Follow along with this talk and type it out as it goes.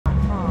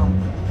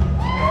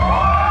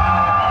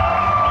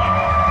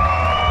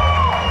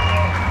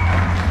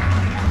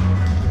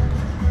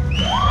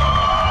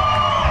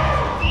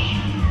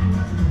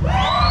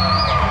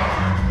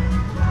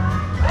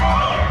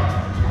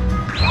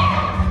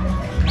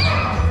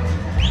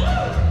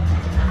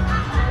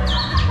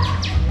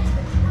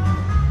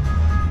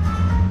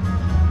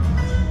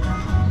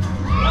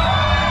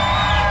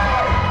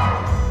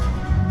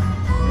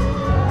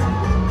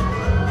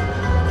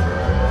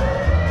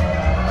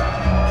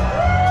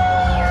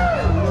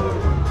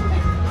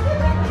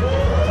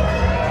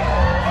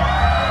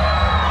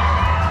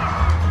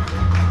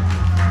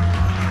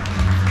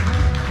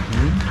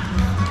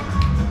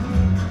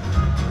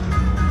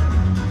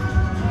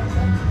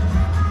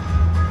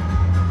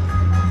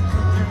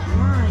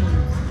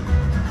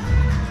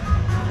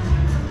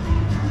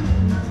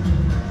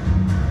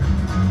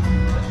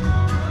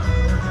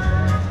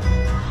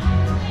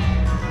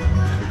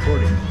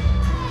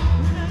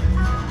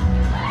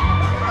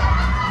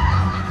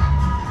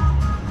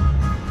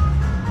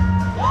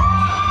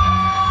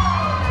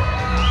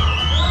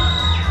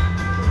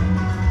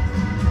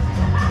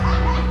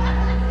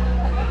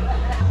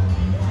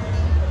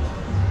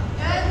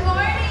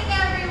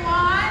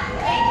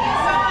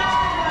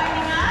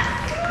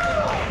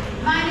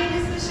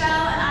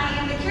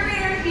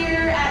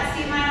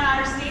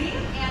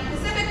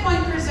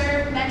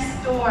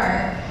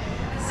before.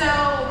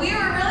 So we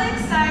were really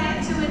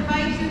excited to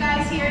invite you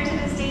guys here to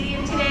the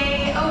stadium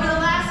today. Over the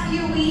last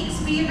few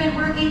weeks, we have been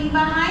working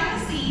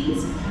behind the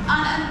scenes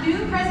on a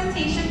new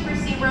presentation for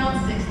SeaWorld's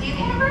 60th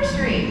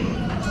anniversary.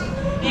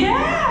 Yeah,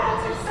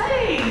 that's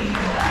exciting.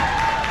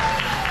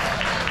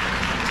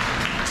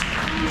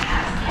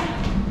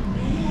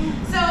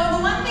 So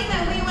the one thing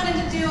that we wanted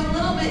to do a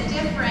little bit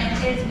different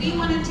is we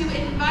wanted to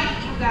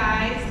invite you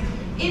guys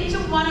into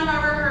one of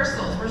our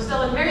rehearsals. We're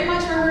still in very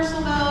much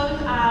rehearsal mode.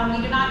 We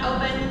do not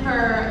open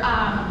for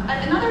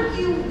another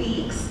few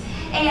weeks.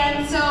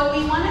 And so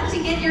we wanted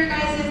to get your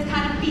guys'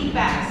 kind of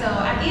feedback. So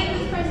at the end of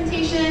this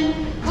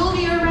presentation, we'll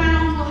be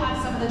around, we'll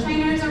have some of the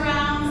trainers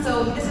around.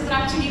 So this is an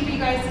opportunity for you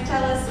guys to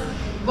tell us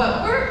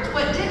what worked,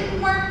 what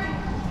didn't work.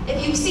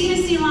 If you've seen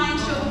a Sea Lion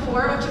show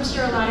before, which I'm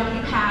sure a lot of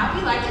you have,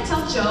 we like to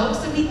tell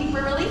jokes and we think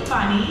we're really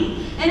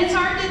funny. And it's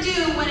hard to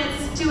do when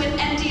it's to an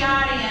empty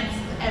audience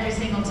every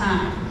single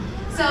time.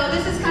 So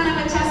this is kind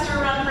of a tester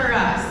run for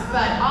us,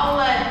 but I'll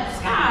let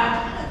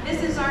Scott,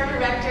 this is our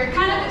director,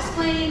 kind of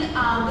explain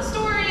the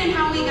story and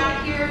how we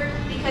got here,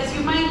 because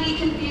you might be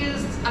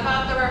confused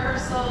about the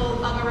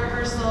rehearsal of a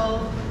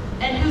rehearsal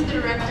and who's the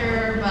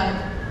director, but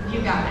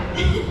you got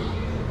it.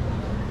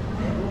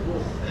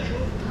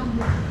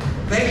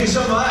 Thank you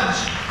so much.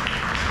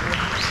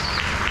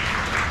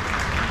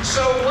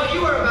 So what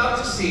you are about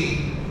to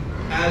see,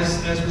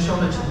 as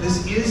Michelle mentioned,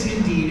 this is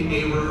indeed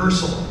a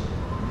rehearsal.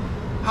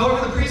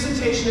 However, the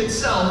presentation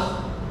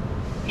itself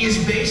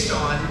is based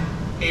on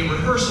a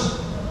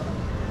rehearsal.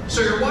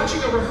 So you're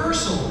watching a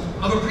rehearsal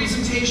of a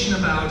presentation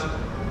about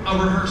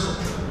a rehearsal.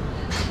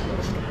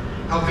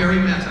 How very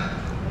meta.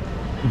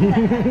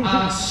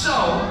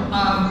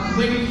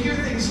 When you hear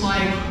things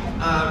like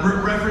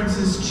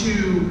references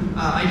to,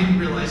 I didn't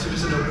realize it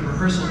was an open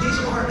rehearsal, these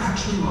are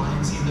actually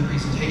lines in the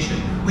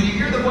presentation. When you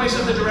hear the voice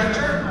of the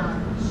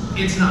director,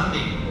 it's not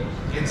me.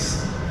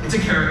 It's a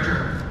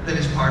character that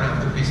is part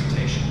of the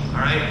presentation, all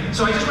right?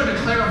 So I just wanted to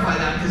clarify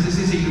that because this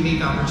is a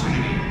unique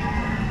opportunity.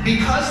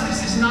 Because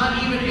this is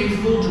not even a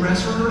full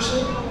dress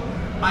rehearsal,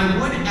 I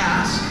would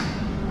ask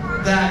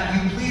that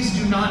you please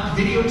do not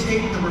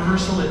videotape the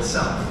rehearsal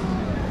itself.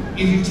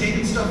 If you've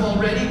taken stuff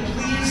already,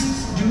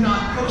 please do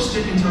not post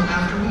it until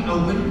after we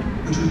open,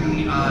 which would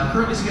be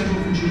currently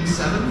scheduled for June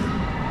 7th,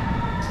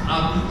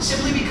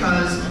 simply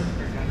because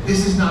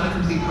this is not a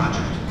complete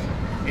project.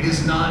 It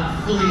is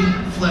not fully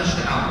fleshed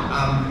out.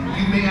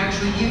 You may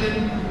actually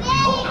even, we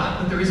hope not,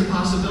 but there is a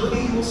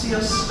possibility you will see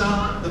us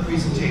stop the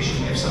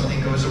presentation if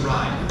something goes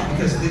awry,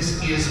 because this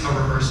is a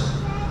rehearsal.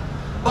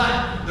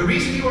 But the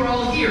reason you are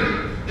all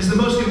here is the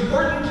most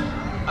important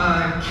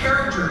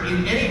character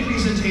in any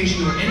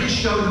presentation or any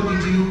show that we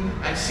do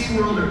at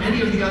SeaWorld or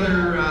any of the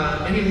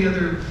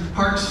other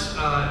parks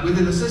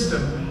within the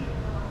system.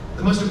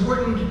 The most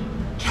important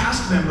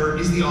cast member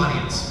is the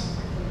audience,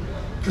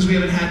 because we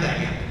haven't had that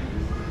yet.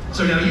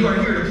 So now you are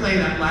here to play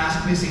that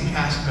last missing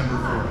cast member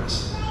for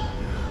us.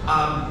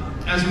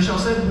 As Michelle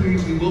said,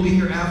 we will be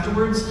here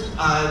afterwards.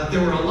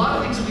 There were a lot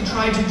of things that we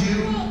tried to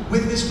do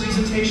with this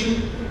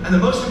presentation, and the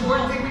most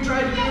important thing we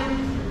tried to do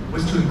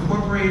was to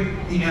incorporate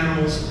the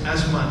animals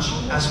as much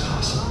as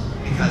possible,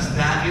 because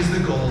that is the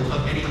goal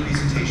of any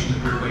presentation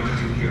that we're going to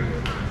do here.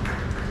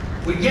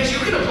 Yes, you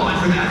can applaud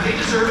for that, they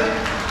deserve it.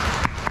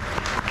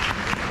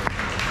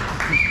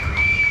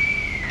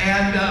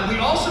 And we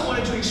also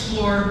wanted to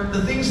explore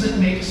the things that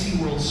make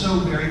SeaWorld so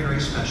very, very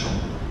special.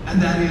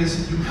 And that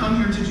is, you come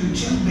here to do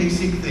two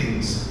basic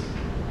things.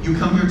 You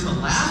come here to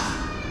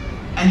laugh,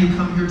 and you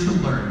come here to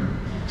learn.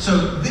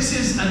 So this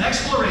is an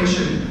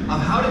exploration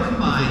of how to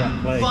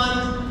combine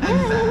fun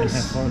and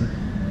facts.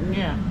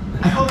 Yeah.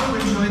 I hope you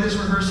enjoy this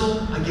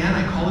rehearsal. Again,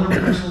 I call it a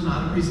rehearsal,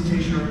 not a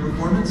presentation or a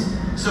performance.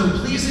 So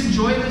please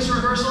enjoy this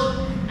rehearsal,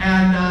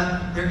 and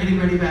they're getting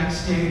ready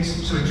backstage.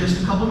 So in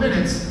just a couple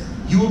minutes,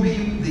 you will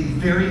be the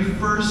very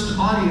first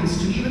audience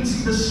to even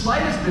see the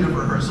slightest bit of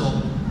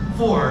rehearsal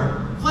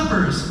for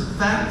Flippers,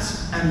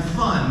 Facts, and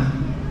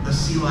Fun, the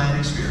Sea Lion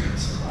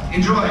Experience.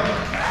 Enjoy.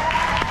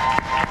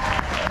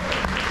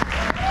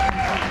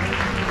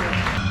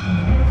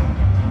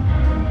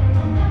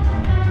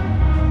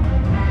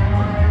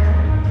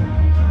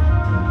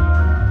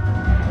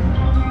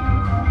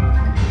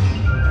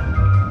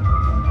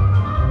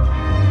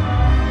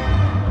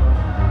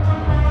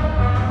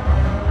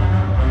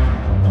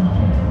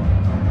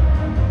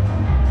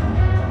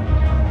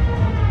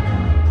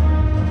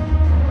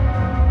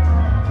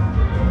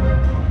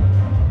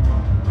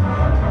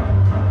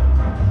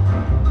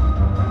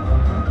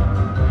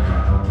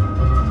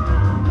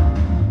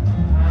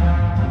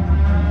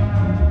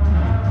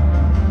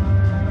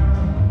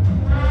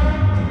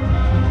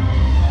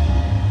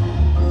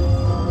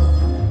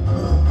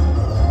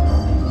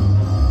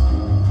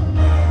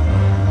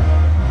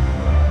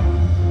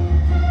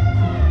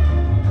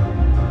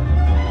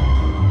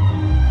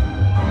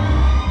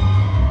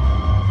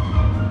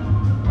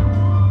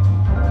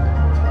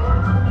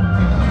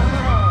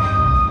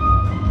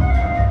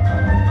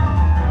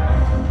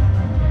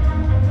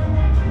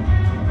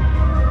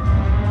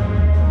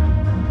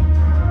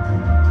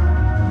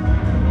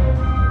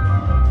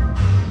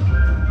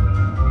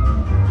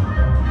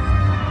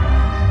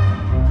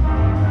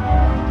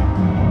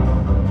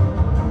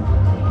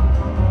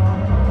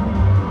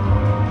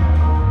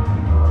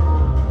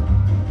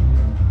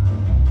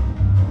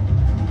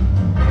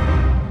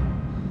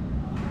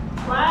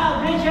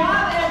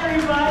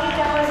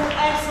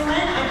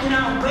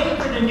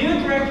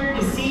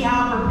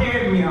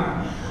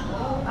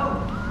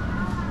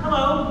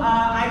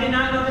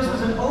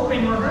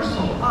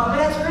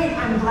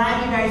 I'm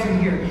glad you guys are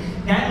here.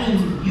 That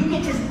means you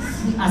get to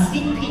see a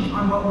sneak peek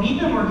on what we've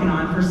been working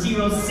on for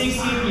SeaWorld's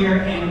 60th year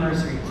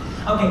anniversary.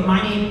 Okay,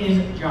 my name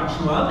is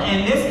Joshua,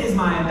 and this is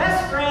my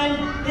best friend.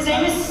 His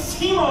name is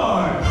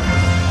Seymour.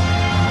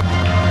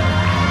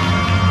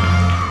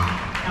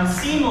 Now,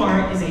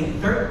 Seymour is a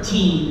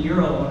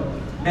 13-year-old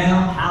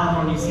male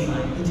California sea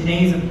lion, and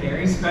today is a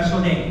very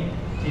special day.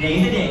 Today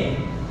is the day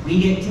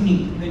we get to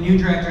meet the new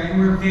director, and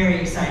we're very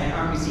excited,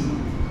 aren't we, Seymour?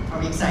 Are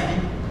we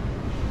excited?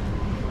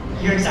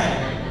 You're excited,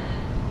 right?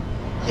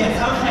 Yes,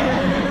 okay.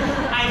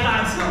 I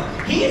thought so.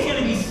 He is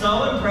going to be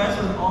so impressed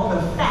with all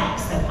the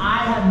facts that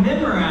I have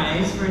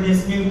memorized for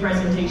this new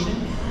presentation.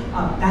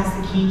 That's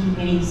the key to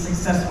any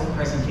successful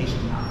presentation.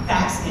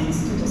 Facts and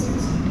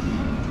statistics.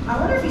 I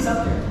wonder if he's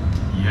up there.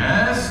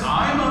 Yes,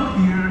 I'm up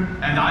here,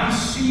 and I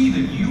see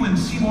that you and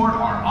Seymour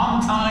are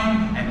on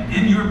time and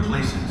in your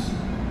places.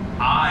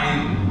 I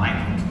like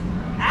it.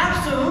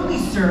 Absolutely,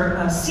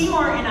 sir.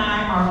 Seymour and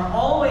I are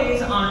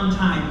always on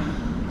time.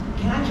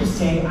 Can I just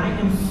say, I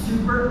am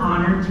super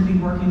honored to be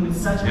working with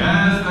such a...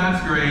 Yes,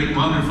 that's great,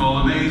 wonderful,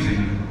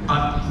 amazing.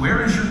 But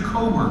where is your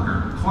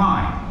coworker,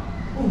 Clyde?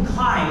 Oh,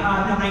 Clyde.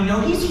 No, I know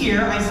he's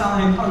here. I saw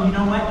him. Oh, you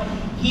know what?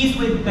 He's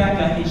with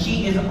Becca, and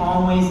she is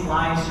always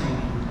live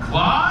streaming.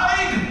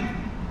 Clyde?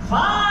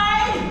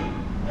 Clyde!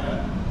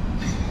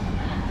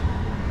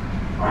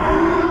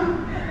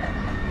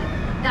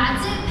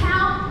 That's it,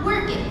 pal.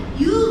 Work it.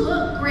 You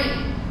look great.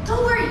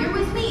 Don't worry, you're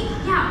with me.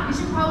 Yeah, we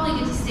should probably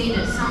get to stage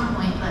at some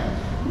point, but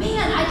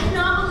man, I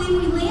cannot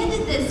believe we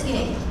landed this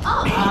gig.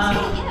 Oh, let's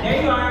go again.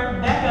 There you are,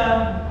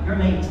 Becca. You're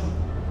late.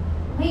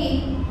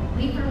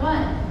 Wait for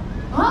what?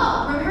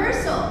 Oh,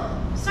 rehearsal.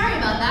 Sorry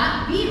about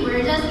that. We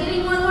were just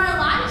getting one more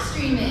live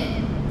stream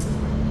in.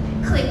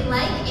 Click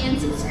like and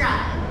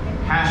subscribe.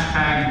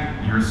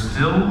 Hashtag, you're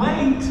still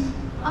late.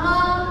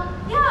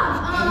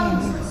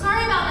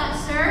 Sorry about that,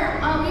 sir.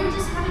 We were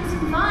just having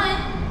some fun.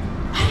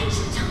 Why didn't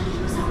you tell me he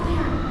was up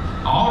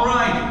there? All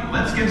right,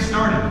 let's get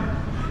started.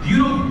 Do you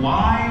know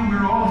why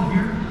we're all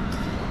here?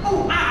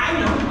 Oh, I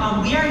know.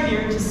 We are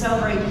here to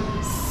celebrate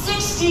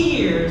 60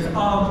 years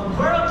of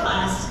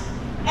world-class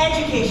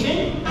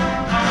education,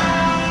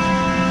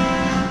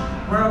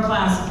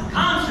 world-class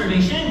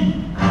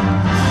conservation,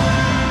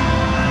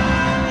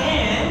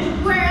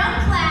 and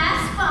world-class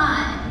fun.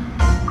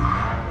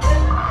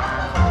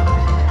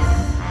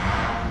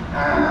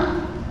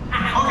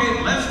 Okay,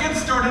 let's get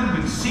started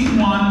with Scene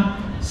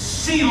 1,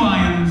 Sea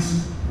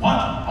Lions. What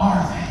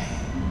are they?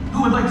 Who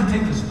would like to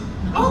take this one?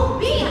 Oh,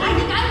 me! I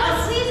think I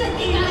must please. I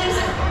think I was...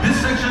 This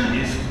section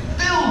is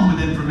filled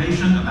with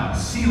information about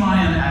sea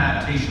lion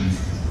adaptations.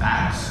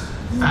 Facts,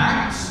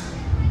 facts,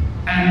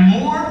 and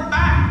more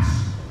facts.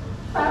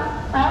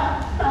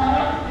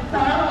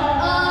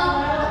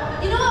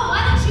 You know what?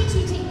 Why don't you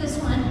two take this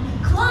one?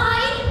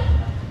 Clyde?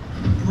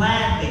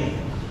 gladly.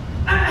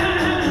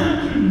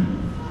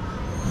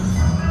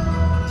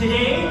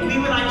 Today, we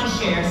would like to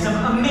share some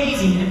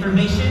amazing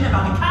information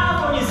about the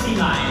California sea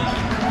lion.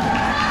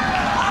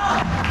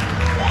 Oh,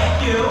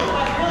 thank you.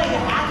 But really,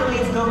 the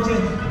accolades go to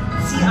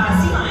sea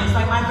lions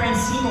like my friend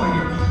Seymour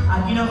here.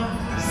 You know,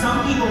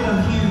 some people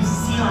confuse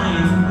sea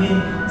lions with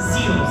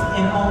seals,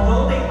 and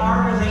although they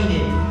are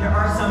related, there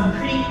are some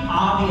pretty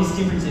obvious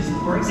differences.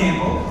 For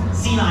example,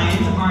 sea lions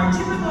are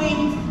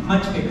typically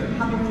much bigger.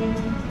 How big are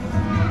you?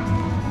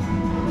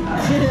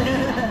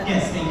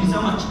 Yes, thank you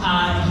so much.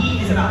 He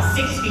is about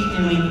 6 feet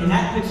in length, and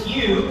that puts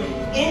you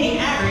in the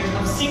average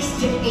of 6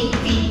 to 8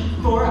 feet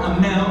for a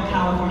male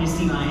California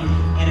sea lion,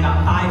 and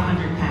about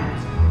 500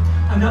 pounds.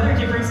 Another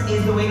difference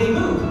is the way they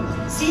move.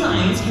 Sea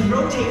lions can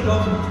rotate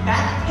both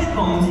back hip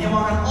bones and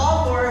walk on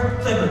all 4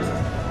 flippers.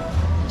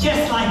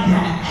 Just like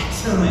that.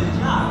 Excellent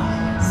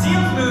job.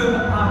 Seals move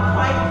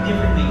quite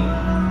differently.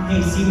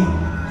 Hey, Seymour,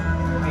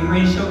 are you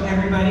ready to show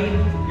everybody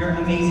your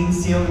amazing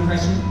seal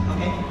impression?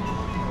 Okay.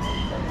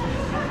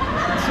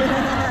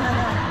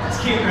 That's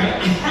cute, right?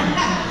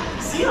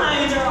 Sea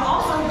lions are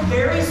also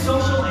very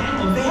social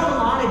animals. They have a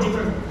lot of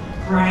different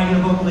variety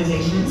of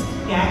vocalizations.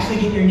 They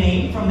actually get their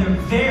name from their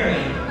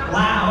very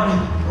loud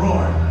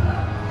roar.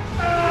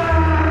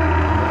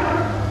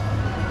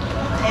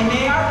 And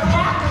they are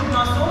packed with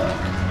muscle.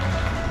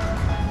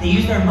 They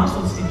use their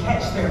muscles to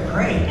catch their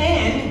prey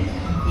and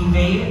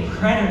evade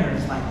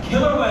predators like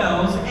killer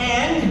whales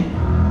and,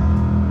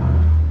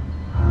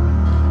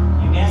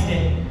 you guessed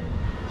it,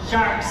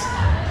 sharks.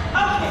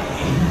 Okay,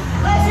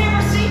 let's hear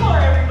for Seymour,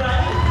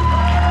 everybody.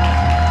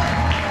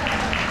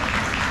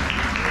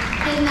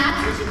 And that's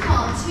what you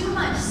call too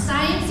much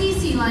sciencey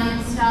sea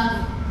lion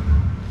stuff.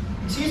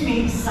 Excuse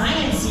me,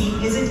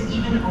 sciencey isn't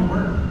even a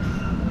word.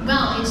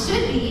 Well, it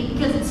should be,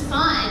 because it's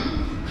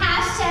fun.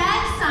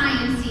 Hashtag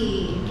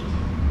sciencey.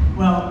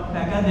 Well,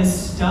 Becca, this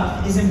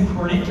stuff is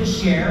important to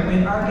share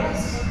with our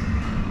guests.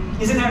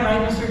 Isn't that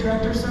right, Mr.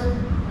 Director, sir?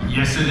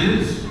 Yes, it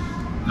is.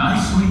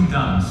 Nicely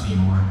done,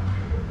 Seymour.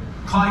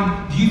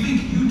 Clyde, do you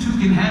think you two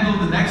can handle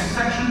the next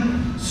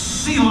section?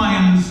 Sea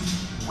lions,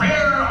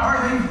 where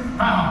are they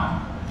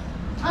found?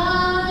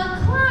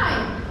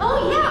 Clyde.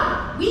 Oh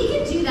yeah, we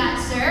can do that,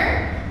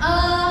 sir.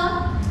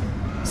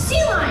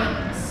 Sea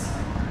lion,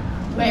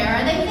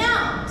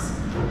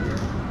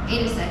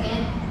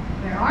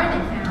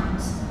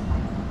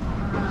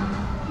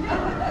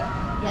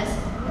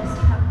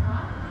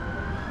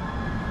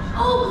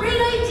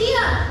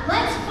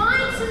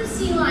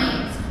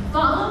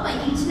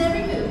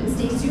 every move and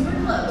stay super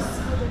close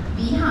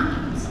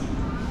behind.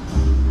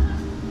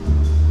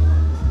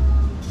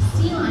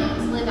 Sea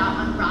lions live out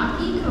on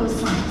rocky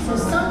coastlines, so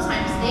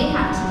sometimes they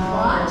have to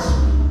watch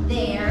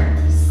their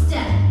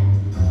step.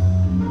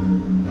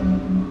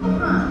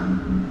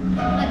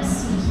 Let's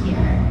see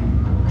here.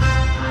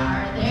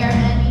 Are there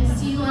any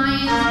sea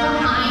lions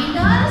behind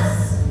us?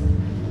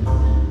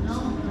 No,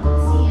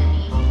 don't see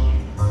any.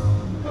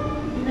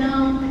 No,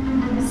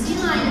 sea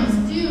lions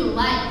do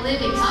like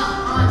living up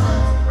on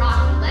those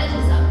rocky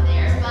ledges up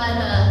there, but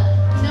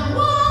no.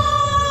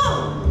 Whoa!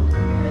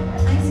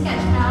 Nice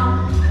catch, pal.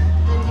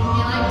 Good thing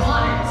they like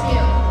water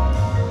too.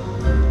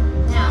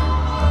 Now,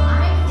 I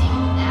think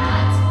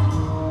that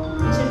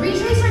we should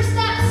retrace our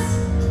steps.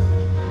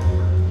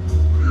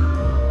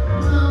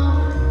 Oh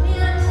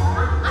man,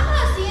 I'm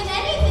not seeing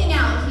anything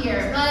out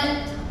here, but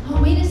oh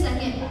wait a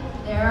second.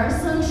 There are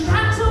some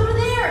tracks over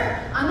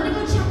there. I'm gonna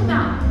go check them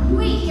out. You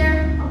wait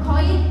here. I'll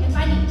call you if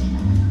I need you.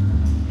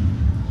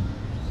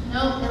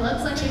 Nope, it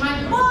looks like they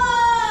might be.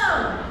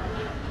 Whoa!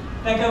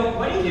 Becca,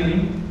 what are you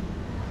doing?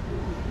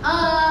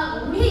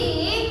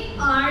 We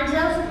are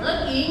just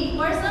looking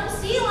for some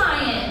sea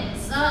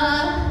lions.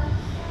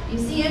 You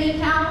see any,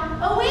 pal?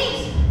 Oh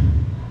wait,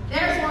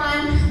 there's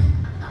one.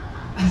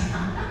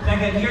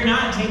 Becca, you're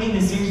not taking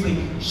this seriously.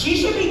 She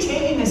should be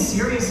taking this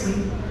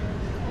seriously.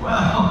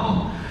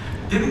 Well,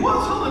 it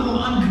was a little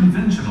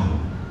unconventional,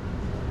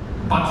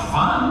 but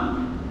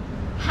fun.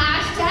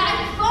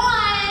 Hashtag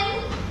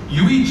fun.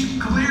 You each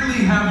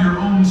clearly have your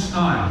own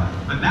style,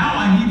 but now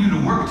I need you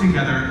to work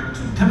together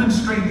to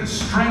demonstrate the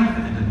strength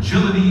and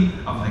agility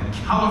of the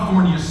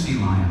California sea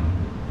lion.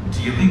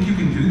 Do you think you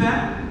can do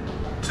that?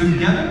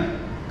 Together?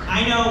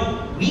 I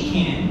know we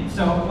can,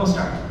 so we'll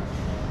start.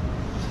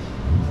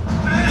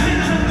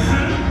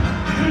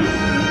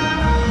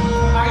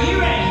 Are you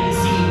ready to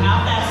see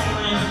how fast sea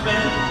lions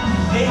swim?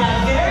 They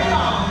have very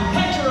long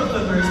pectoral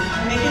flippers,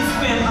 and they can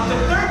swim up to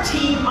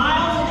 13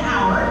 miles an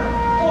hour,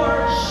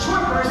 or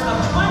short bursts of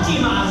 20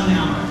 miles an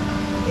hour.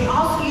 They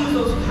also use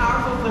those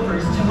powerful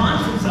flippers to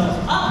launch themselves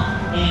up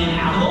and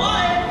out of the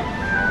water.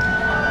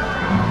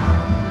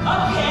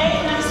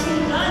 Okay, nicely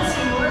done,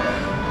 SeaWorld.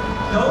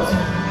 Those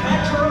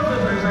pectoral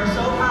flippers are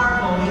so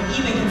powerful they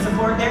even can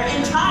support their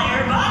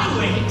entire body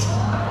weight.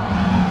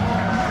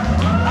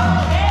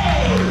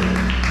 Okay,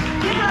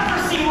 give it up for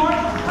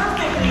SeaWorld,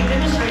 perfectly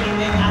demonstrating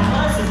the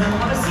athleticism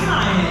of a sea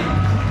lion.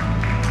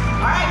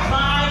 All right,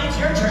 Clyde, it's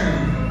your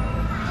turn.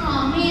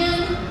 Oh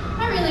man,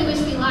 I really wish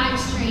we live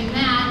streamed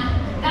that.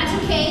 That's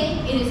okay,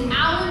 it is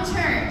our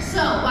turn.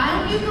 So why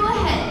don't you go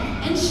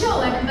ahead and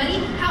show everybody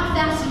how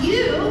fast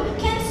you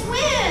can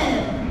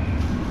swim.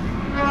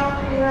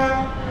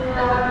 Ta-da!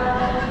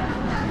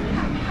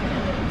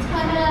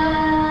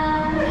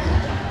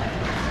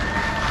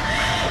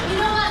 You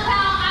know what,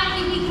 pal? I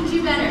think we can do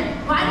better.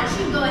 Why don't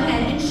you go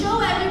ahead and show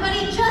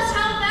everybody just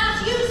how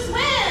fast you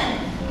swim?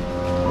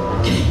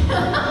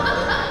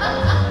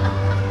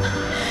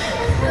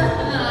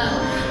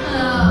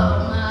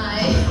 Oh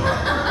my.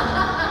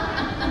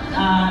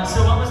 So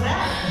what was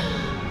that?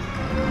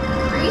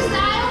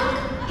 Freestyle?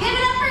 Give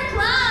it up for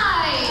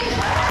Clyde!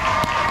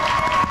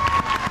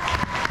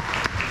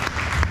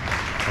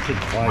 I think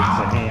Clyde's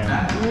a hand.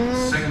 That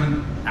segment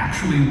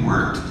actually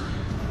worked,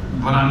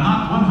 but I'm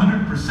not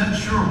 100%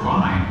 sure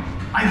why.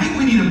 I think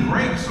we need a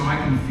break so I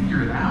can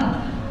figure it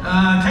out.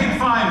 Take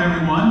 5,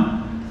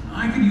 everyone.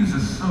 I could use a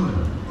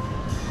soda.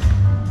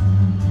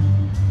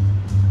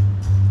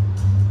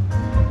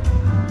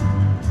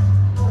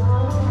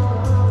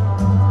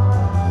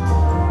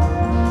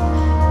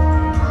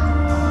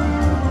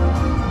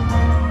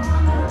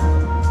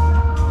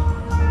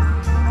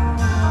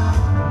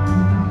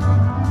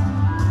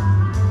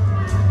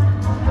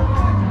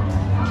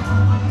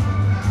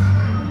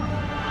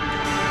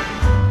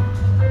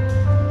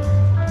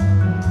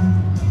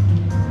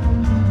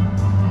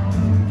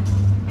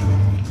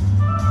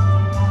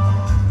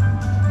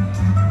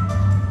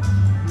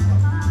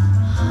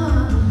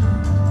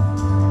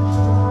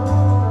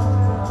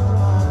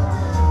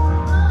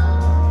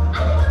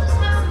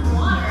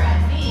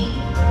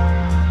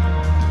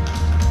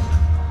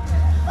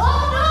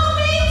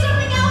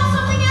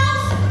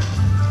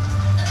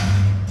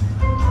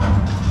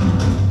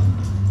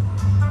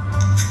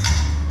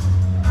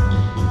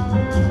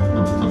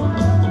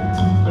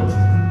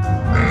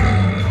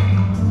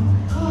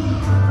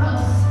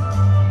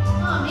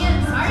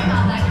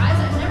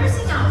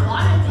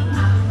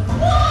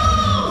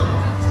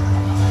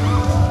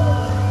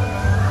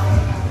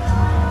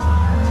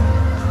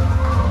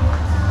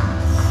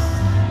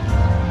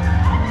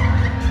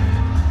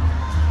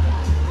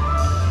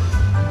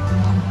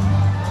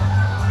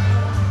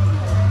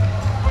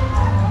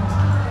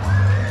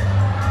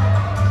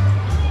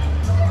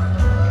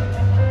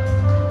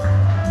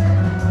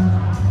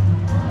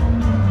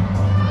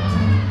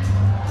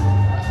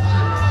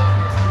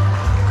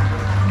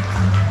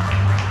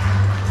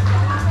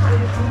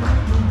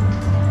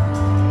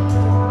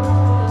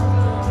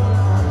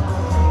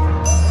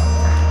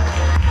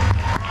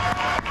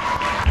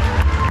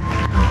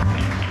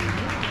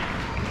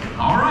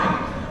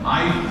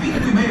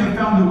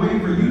 way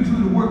for you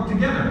two to work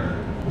together.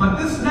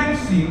 But this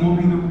next scene will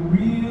be the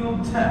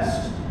real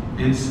test.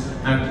 It's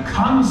the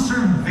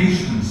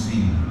conservation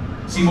scene.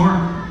 Seymour,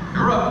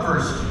 you're up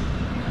first.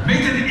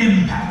 Make an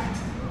impact.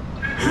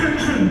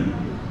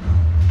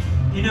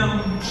 You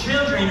know,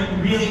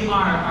 children really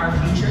are our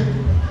future.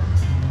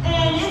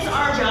 And it's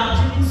our job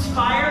to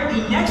inspire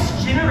the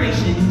next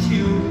generation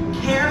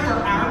to care for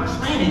our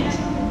planet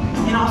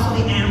and also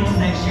the animals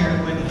that share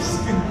it with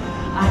us.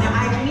 Now,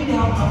 I do need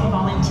help of a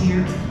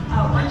volunteer.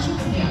 Why don't you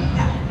come down?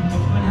 Yeah. You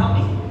want to help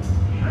me?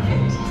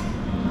 Perfect.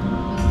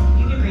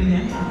 You can bring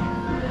them.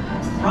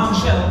 Wrong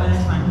show, but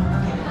that's fine.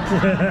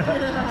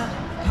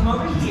 Okay. Come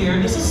over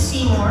here. This is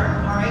Seymour.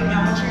 All right,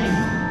 now what's your name?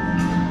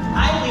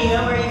 Hi,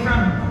 Leah. Where are you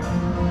from?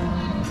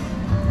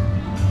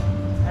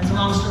 That's a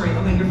long story.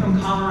 Okay, you're from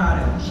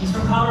Colorado. She's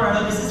from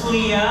Colorado. This is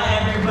Leah,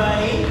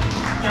 everybody.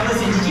 Now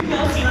listen, did you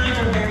know sea lions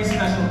are very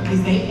special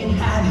because they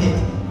inhabit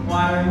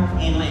water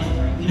and land,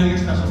 right? You know you're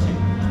special too.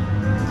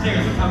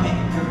 Clearly. Okay,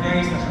 you're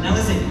very special. Now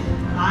listen,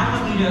 I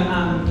want you to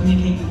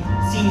communicate with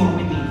Seymour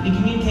with me. We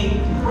communicate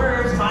through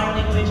words, body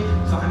language.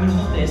 So I'm going to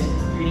hold this.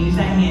 You're going to use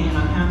that hand, and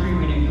on count three,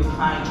 we're going to do a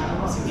karate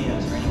chop. Let's see what he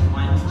does. Ready?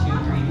 1, 2,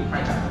 3,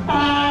 karate chop.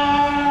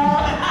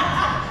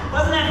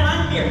 Wasn't that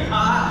fun? Here,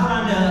 hold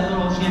on to a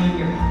little chamois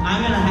here.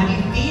 I'm going to have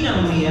you feed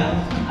on Leah.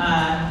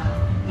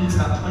 Eats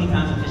about 20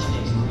 pounds of fish a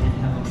day, so we're going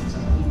to have a little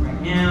something to eat right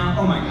now.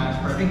 Oh my gosh,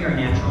 perfect. You're a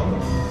natural.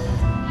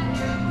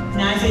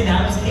 Now I say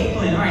that was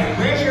Caitlin. All right,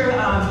 where's your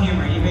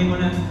camera?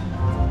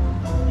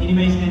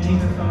 Anybody's going to take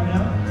their phone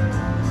out?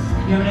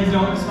 You have an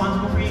adult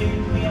responsible for you,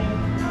 Leah?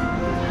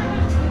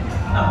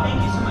 Oh, thank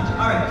you so much.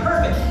 All right,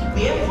 perfect.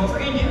 Leah, what we're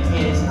going to do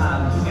is,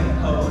 he's going to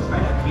pose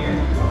right up here.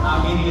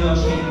 I'll give you a little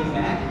shake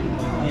back. You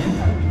go in.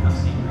 I'll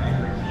stand right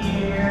over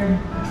here.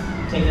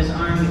 Take this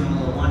arm, give him a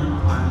little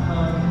one-arm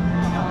hug.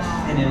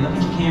 And then look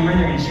at your camera.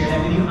 They're going to share that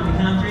with you on the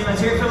count of 3.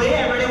 Let's hear it for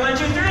Leah. Everybody, 1,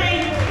 2, 3.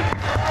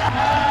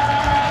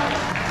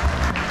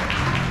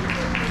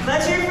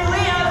 Let's hear it for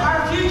Leah,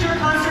 our future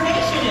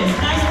conservationist.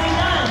 Nicely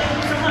done. Thank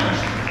you so much.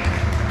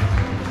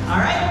 All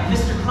right,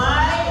 Mr.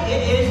 Clyde,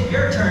 it is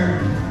your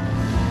turn.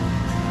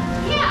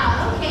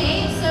 Yeah,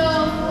 okay, so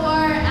for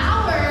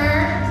our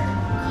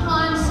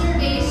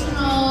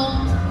conservational,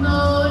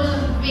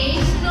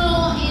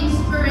 motivational,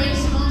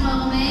 inspirational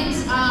moments,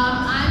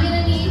 I'm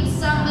gonna need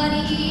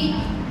somebody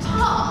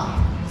tall,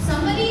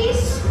 somebody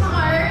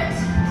smart,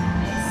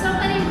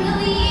 somebody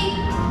really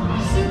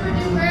super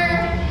duper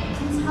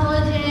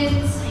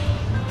intelligent.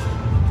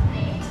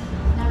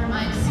 Never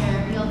mind, sir,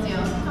 you'll do.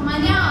 Come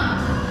on down.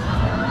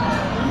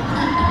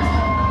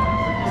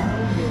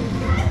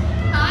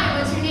 Hi,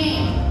 what's your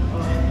name?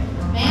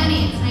 Manny,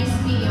 it's nice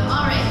to meet you.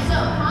 All right, so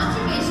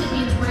conservation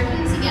means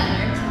working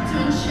together to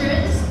ensure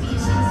the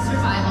species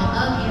survival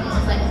of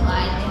animals like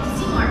Clyde and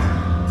Seymour.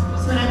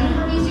 So what I'm going to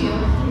have you do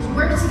is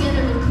work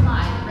together with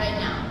Clyde right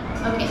now.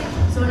 Okay,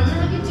 so what I'm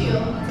going to have you do,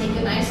 take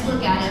a nice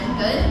look at him,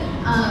 good?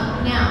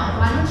 Now,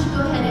 why don't you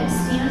go ahead and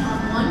stand on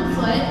one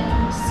foot,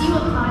 see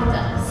what Clyde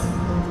does.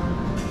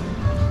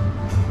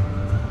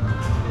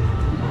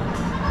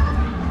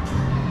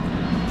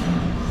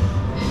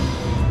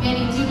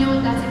 Manny, do you know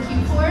what that's a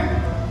cue for?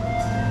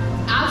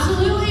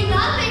 Absolutely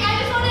nothing. I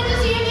just wanted to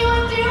see if you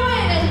would do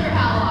it and for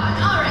how long.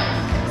 All right.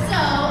 So,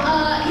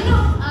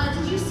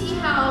 did you see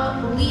how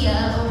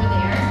Leah over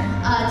there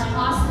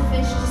tossed the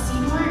fish to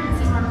Seymour and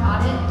Seymour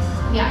caught it?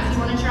 Yeah, so you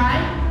want to try?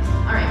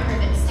 All right,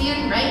 perfect.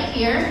 Stand right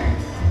here,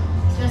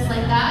 just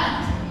like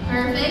that.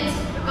 Perfect.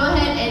 Go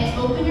ahead and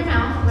open your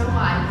mouth real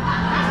wide.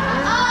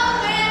 Oh,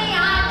 Manny,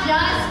 I'm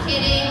just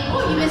kidding.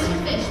 Oh, you missed your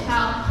fish,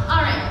 pal.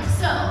 All right,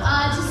 so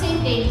to say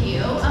thank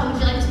you, would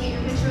you like to get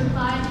your picture with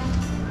Clyde?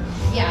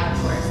 Yeah, of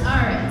course.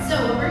 All right, so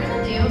what we're going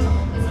to do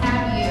is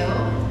have you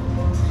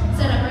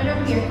set up right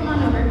over here. Come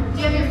on over. Do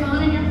you have your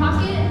phone in your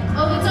pocket?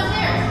 Oh, it's up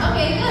there.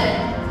 Okay, good.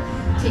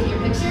 Take your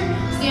picture.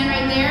 Stand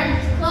right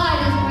there. Clyde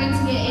is going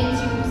to get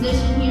into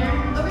position here.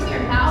 Over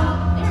here, pal.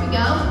 There we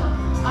go.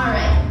 All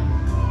right.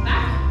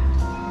 Back.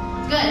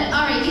 Good.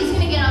 All right, he's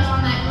going to get up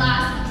on that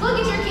glass. Look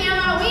at your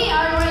camera. We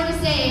are going to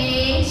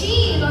say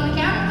cheese on the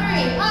count of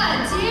 3.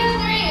 1, 2,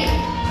 3.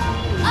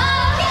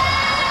 Okay!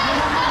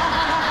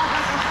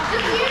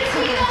 Did you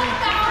see those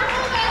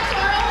powerful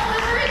pectoral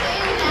flippers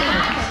in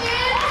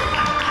action?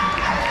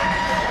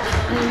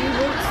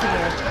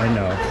 I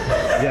know.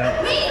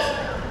 Yeah.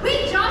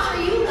 Wait, Josh,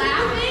 are you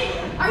laughing?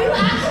 Are you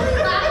actually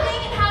laughing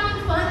and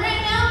having fun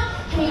right now?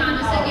 Hang on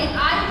a second.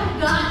 I have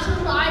got to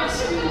live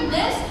stream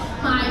this.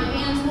 My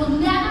fans will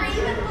never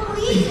even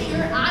believe that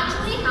you're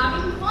actually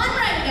having fun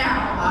right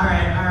now. All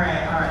right.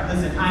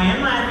 Listen, I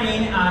am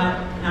laughing,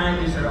 not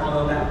at you, sir,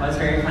 although that was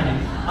very funny.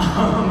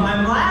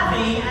 I'm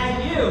laughing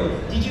at you.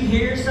 Did you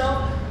hear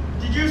yourself?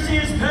 Did you see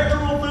his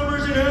pectoral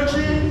flippers in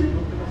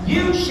action?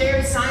 You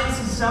shared science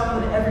and stuff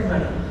with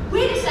everybody.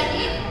 Wait a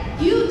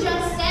second. You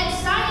just said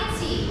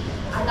science-y.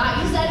 I thought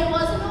you said it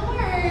wasn't a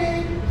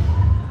word.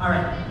 All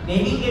right,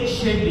 maybe it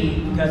should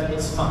be because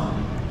it's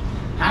fun.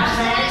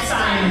 Hashtag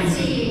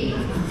science-y.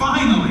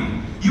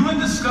 Finally, you have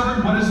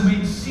discovered what has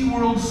made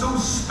SeaWorld so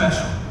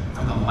special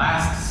for the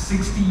last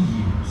 60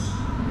 years.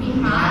 We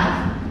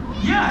have?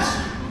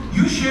 Yes.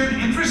 You shared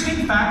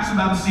interesting facts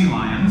about sea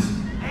lions,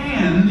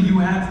 and you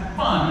had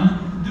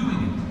fun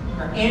doing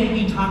it. And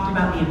we talked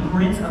about the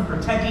importance of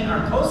protecting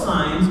our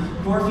coastlines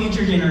for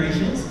future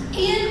generations.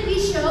 And we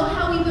show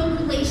how we build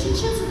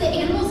relationships with the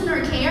animals in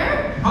our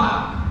care?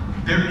 But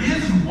there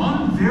is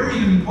one very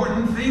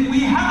important thing we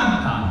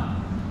haven't done.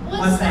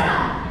 What's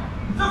that?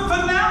 The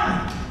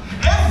finale.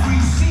 Every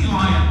sea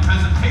lion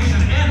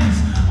presentation ends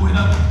with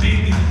a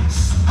big